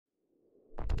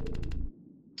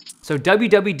So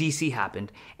WWDC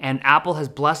happened, and Apple has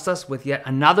blessed us with yet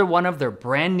another one of their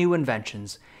brand new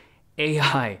inventions,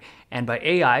 AI. And by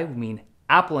AI, we mean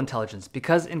Apple Intelligence,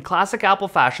 because in classic Apple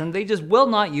fashion, they just will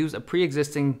not use a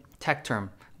pre-existing tech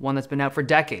term, one that's been out for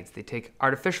decades. They take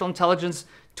artificial intelligence,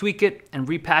 tweak it, and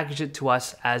repackage it to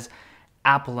us as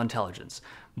Apple Intelligence.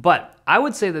 But I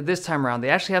would say that this time around, they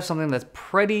actually have something that's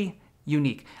pretty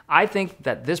unique. I think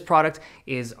that this product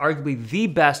is arguably the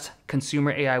best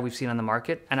consumer AI we've seen on the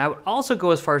market. And I would also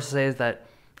go as far as to say is that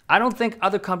I don't think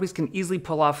other companies can easily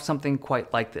pull off something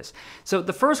quite like this. So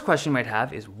the first question you might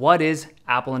have is, what is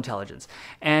Apple Intelligence?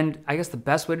 And I guess the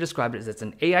best way to describe it is it's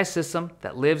an AI system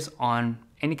that lives on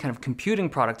any kind of computing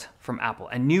product from Apple,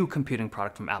 a new computing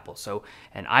product from Apple. So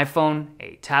an iPhone,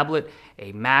 a tablet,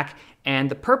 a Mac, and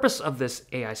the purpose of this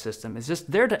AI system is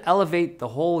just there to elevate the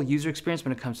whole user experience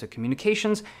when it comes to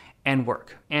communications and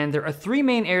work. And there are three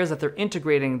main areas that they're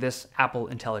integrating this Apple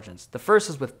Intelligence. The first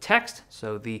is with text,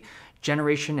 so the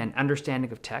generation and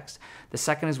understanding of text. The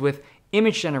second is with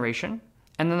image generation.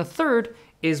 And then the third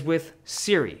is with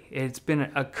Siri. It's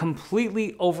been a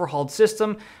completely overhauled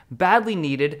system, badly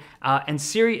needed, and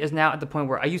Siri is now at the point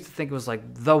where I used to think it was like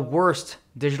the worst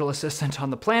digital assistant on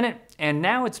the planet, and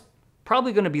now it's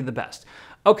probably gonna be the best.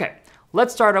 Okay,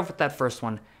 let's start off with that first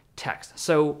one, text.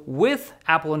 So with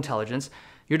Apple Intelligence,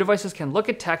 your devices can look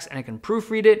at text and it can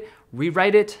proofread it,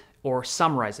 rewrite it, or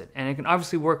summarize it. And it can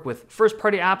obviously work with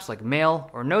first-party apps like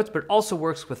Mail or Notes, but it also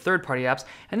works with third-party apps,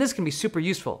 and this can be super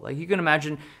useful. Like you can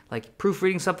imagine like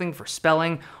proofreading something for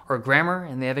spelling or grammar,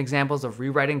 and they have examples of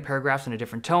rewriting paragraphs in a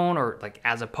different tone or like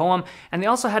as a poem, and they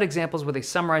also had examples where they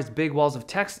summarized big walls of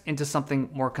text into something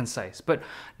more concise. But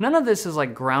none of this is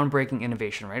like groundbreaking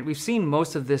innovation, right? We've seen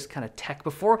most of this kind of tech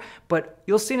before, but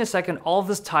you'll see in a second, all of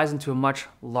this ties into a much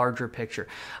larger picture.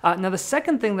 Now, the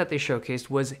second thing that they showcased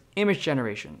was image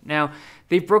generation. Now,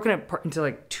 they've broken it into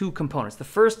like two components. The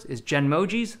first is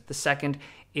Genmojis, the second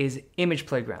is Image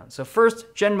Playground. So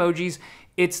first, Genmojis,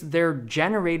 it's their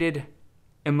generated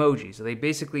emojis. So they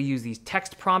basically use these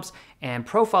text prompts and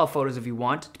profile photos if you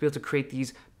want to be able to create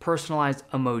these personalized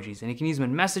emojis. And you can use them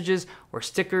in messages or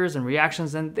stickers and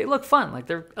reactions, and they look fun. Like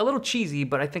they're a little cheesy,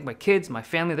 but I think my kids, my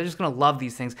family, they're just gonna love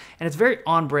these things. And it's very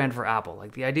on brand for Apple.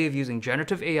 Like the idea of using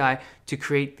generative AI to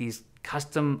create these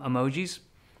custom emojis,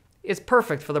 it's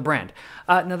perfect for the brand.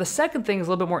 Now the second thing is a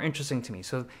little bit more interesting to me.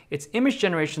 So it's image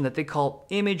generation that they call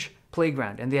Image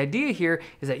Playground. And the idea here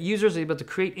is that users are able to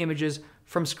create images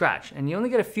from scratch. And you only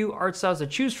get a few art styles to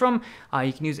choose from.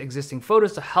 You can use existing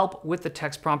photos to help with the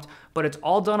text prompt, but it's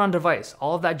all done on device.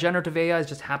 All of that generative AI is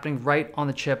just happening right on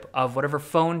the chip of whatever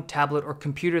phone, tablet, or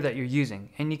computer that you're using.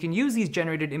 And you can use these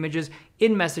generated images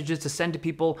in messages to send to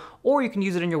people, or you can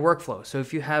use it in your workflow. So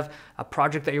if you have a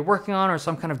project that you're working on or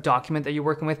some kind of document that you're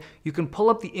working with, you can pull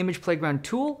up the Image Playground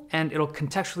tool and it'll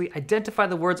contextually identify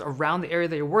the words around the area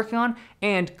that you're working on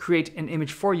and create an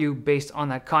image for you based on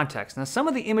that context. Now, some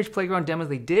of the Image Playground demos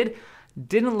they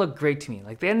didn't look great to me.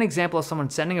 Like they had an example of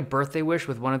someone sending a birthday wish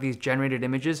with one of these generated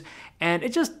images, and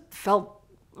it just felt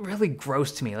really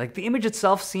gross to me. Like the image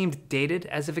itself seemed dated,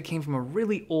 as if it came from a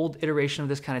really old iteration of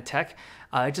this kind of tech.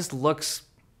 It just looks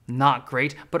not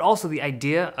great, but also the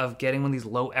idea of getting one of these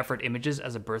low effort images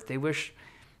as a birthday wish,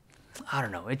 I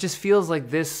don't know. It just feels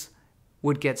like this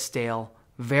would get stale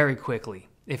very quickly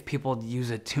if people use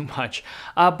it too much.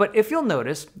 But if you'll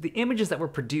notice, the images that were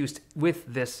produced with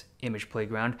this Image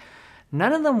Playground,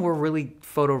 none of them were really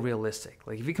photorealistic.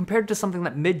 Like if you compared it to something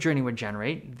that Midjourney would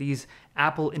generate, these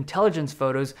Apple Intelligence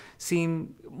photos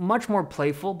seem much more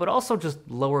playful, but also just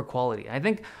lower quality. I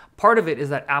think part of it is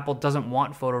that Apple doesn't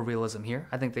want photorealism here.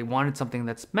 I think they wanted something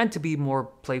that's meant to be more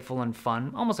playful and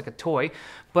fun, almost like a toy.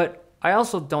 But I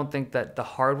also don't think that the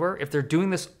hardware, if they're doing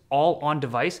this all on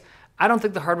device, I don't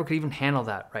think the hardware could even handle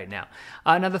that right now.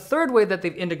 Now, the third way that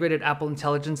they've integrated Apple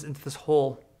Intelligence into this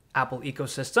whole Apple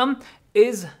ecosystem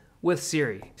is with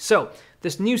Siri. So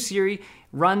this new Siri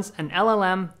runs an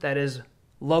LLM that is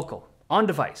local, on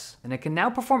device, and it can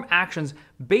now perform actions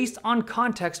based on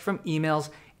context from emails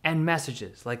and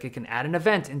messages. Like it can add an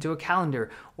event into a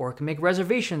calendar, or it can make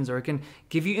reservations, or it can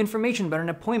give you information about an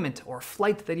appointment or a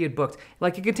flight that you had booked.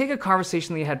 Like it could take a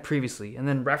conversation that you had previously and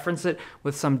then reference it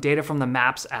with some data from the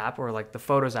Maps app or like the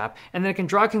Photos app, and then it can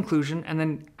draw a conclusion and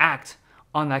then act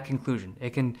on that conclusion.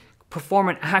 It can perform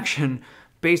an action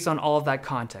based on all of that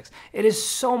context. It is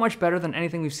so much better than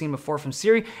anything we've seen before from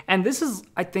Siri, and this is,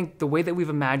 I think, the way that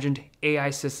we've imagined AI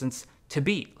assistants to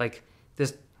be, like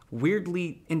this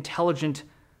weirdly intelligent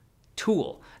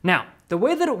tool. Now, the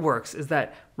way that it works is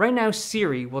that right now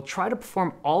Siri will try to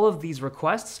perform all of these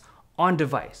requests on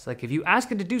device. Like if you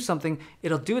ask it to do something,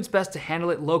 it'll do its best to handle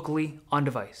it locally on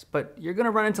device. But you're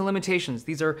gonna run into limitations.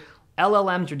 These are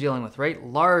LLMs you're dealing with, right?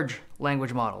 Large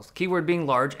language models. Keyword being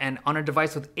large, and on a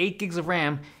device with 8 gigs of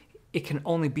RAM, it can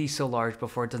only be so large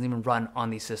before it doesn't even run on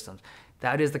these systems.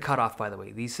 That is the cutoff, by the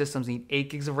way. These systems need 8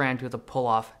 gigs of RAM to be able to pull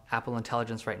off Apple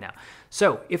Intelligence right now.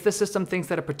 So if the system thinks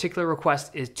that a particular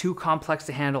request is too complex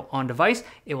to handle on device,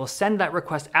 it will send that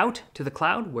request out to the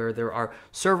cloud where there are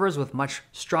servers with much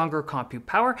stronger compute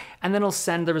power, and then it'll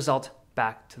send the result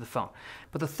back to the phone.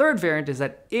 But the third variant is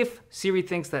that if Siri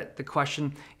thinks that the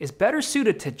question is better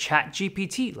suited to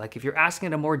ChatGPT, like if you're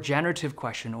asking it a more generative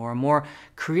question or a more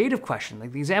creative question,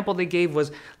 like the example they gave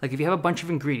was like if you have a bunch of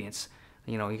ingredients,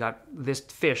 you know, you got this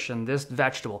fish and this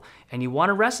vegetable, and you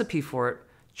want a recipe for it,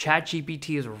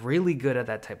 ChatGPT is really good at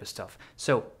that type of stuff.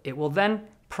 So it will then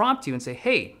prompt you and say,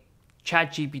 hey,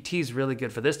 ChatGPT is really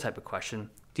good for this type of question.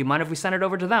 Do you mind if we send it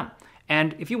over to them?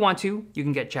 And if you want to, you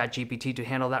can get ChatGPT to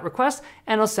handle that request,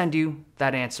 and it'll send you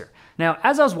that answer. Now,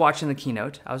 as I was watching the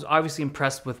keynote, I was obviously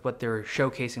impressed with what they're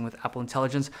showcasing with Apple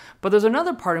Intelligence, but there's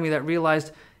another part of me that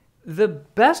realized the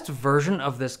best version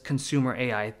of this consumer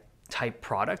AI type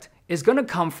product is going to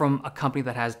come from a company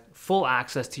that has full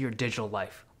access to your digital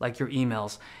life, like your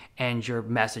emails and your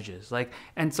messages.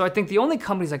 And so I think the only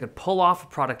companies that could pull off a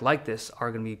product like this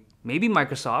are going to be maybe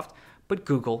Microsoft, but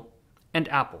Google and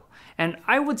Apple. And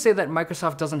I would say that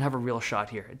Microsoft doesn't have a real shot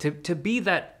here to be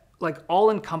that like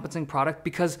all-encompassing product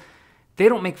because they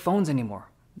don't make phones anymore.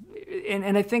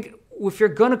 And I think if you're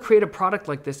going to create a product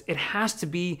like this, it has to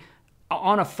be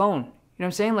on a phone. You know what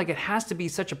I'm saying? Like it has to be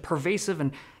such a pervasive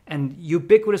and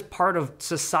ubiquitous part of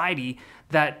society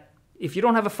that if you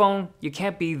don't have a phone, you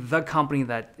can't be the company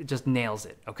that just nails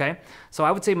it, okay? So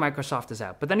I would say Microsoft is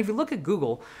out. But then if you look at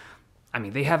Google, I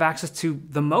mean, they have access to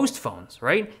the most phones,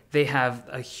 right? They have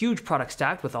a huge product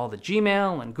stack with all the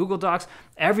Gmail and Google Docs.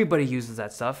 Everybody uses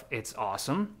that stuff. It's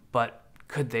awesome, but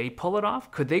could they pull it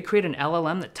off? Could they create an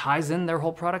LLM that ties in their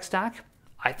whole product stack?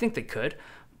 I think they could,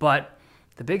 but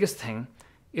the biggest thing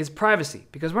is privacy,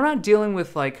 because we're not dealing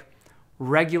with like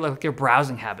regular like your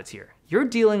browsing habits here. You're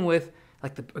dealing with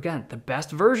like the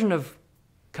best version of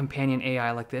companion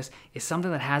AI like this is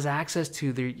something that has access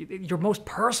to your most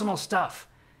personal stuff.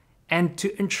 And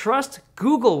to entrust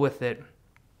Google with it,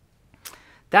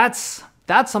 that's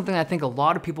something I think a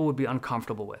lot of people would be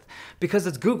uncomfortable with because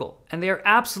it's Google and they are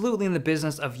absolutely in the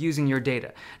business of using your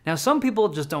data. Now, some people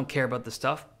just don't care about this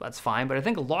stuff. That's fine. But I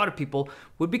think a lot of people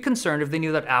would be concerned if they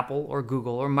knew that Apple or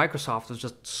Google or Microsoft was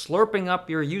just slurping up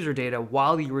your user data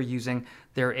while you were using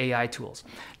their AI tools.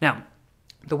 Now,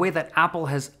 the way that Apple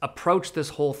has approached this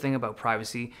whole thing about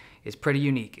privacy is pretty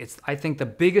unique. It's, I think, the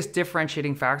biggest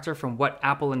differentiating factor from what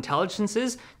Apple Intelligence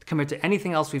is compared to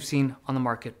anything else we've seen on the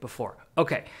market before.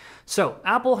 Okay, so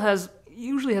Apple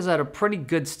usually has had a pretty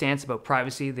good stance about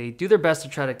privacy. They do their best to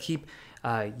try to keep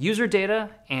user data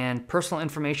and personal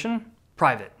information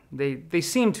private. They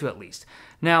seem to, at least.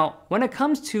 Now, when it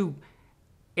comes to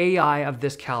AI of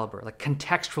this caliber, like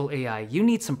contextual AI, you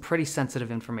need some pretty sensitive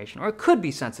information, or it could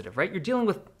be sensitive, right? You're dealing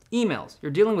with emails,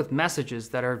 you're dealing with messages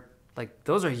that are like,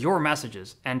 those are your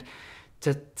messages. And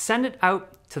to send it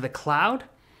out to the cloud,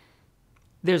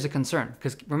 there's a concern.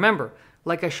 Because remember,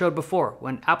 like I showed before,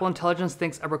 when Apple Intelligence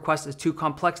thinks a request is too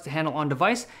complex to handle on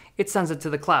device, it sends it to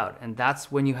the cloud. And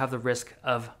that's when you have the risk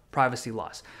of privacy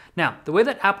loss. Now, the way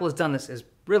that Apple has done this is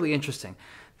really interesting.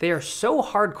 They are so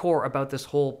hardcore about this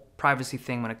whole privacy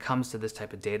thing when it comes to this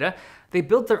type of data. They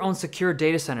built their own secure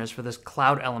data centers for this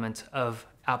cloud element of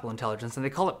Apple Intelligence, and they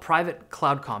call it private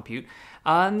cloud compute.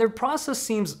 And their process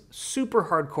seems super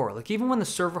hardcore. Like even when the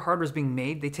server hardware is being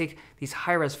made, they take these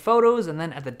high-res photos, and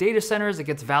then at the data centers, it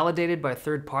gets validated by a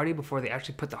third party before they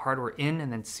actually put the hardware in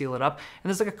and then seal it up. And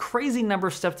there's like a crazy number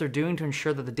of steps they're doing to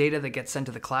ensure that the data that gets sent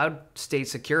to the cloud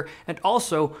stays secure. And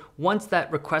also, once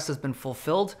that request has been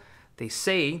fulfilled, they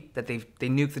say that they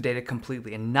nuke the data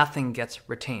completely and nothing gets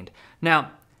retained.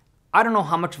 Now, I don't know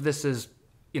how much of this is,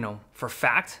 for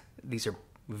fact. These are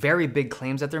very big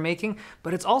claims that they're making,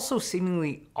 but it's also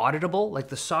seemingly auditable. Like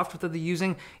the software that they're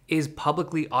using is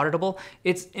publicly auditable.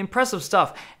 It's impressive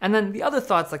stuff. And then the other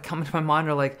thoughts that come into my mind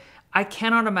are like, I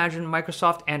cannot imagine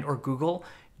Microsoft and or Google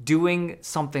doing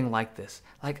something like this.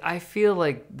 Like I feel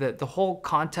like the whole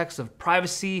context of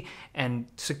privacy and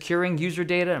securing user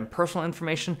data and personal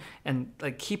information and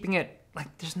like keeping it,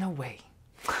 like there's no way.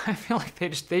 I feel like they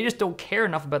just don't care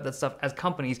enough about that stuff as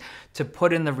companies to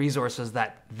put in the resources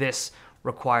that this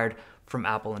required from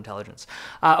Apple Intelligence.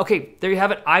 Okay, there you have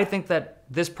it. I think that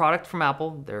this product from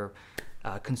Apple, their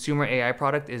consumer AI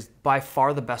product, is by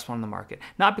far the best one on the market.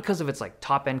 Not because of its like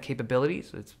top-end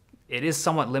capabilities. it is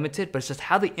somewhat limited, but it's just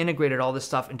how they integrated all this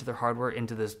stuff into their hardware,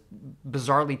 into this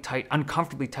bizarrely tight,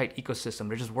 uncomfortably tight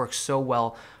ecosystem. It just works so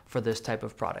well for this type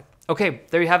of product. Okay,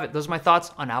 there you have it. Those are my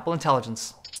thoughts on Apple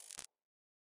Intelligence.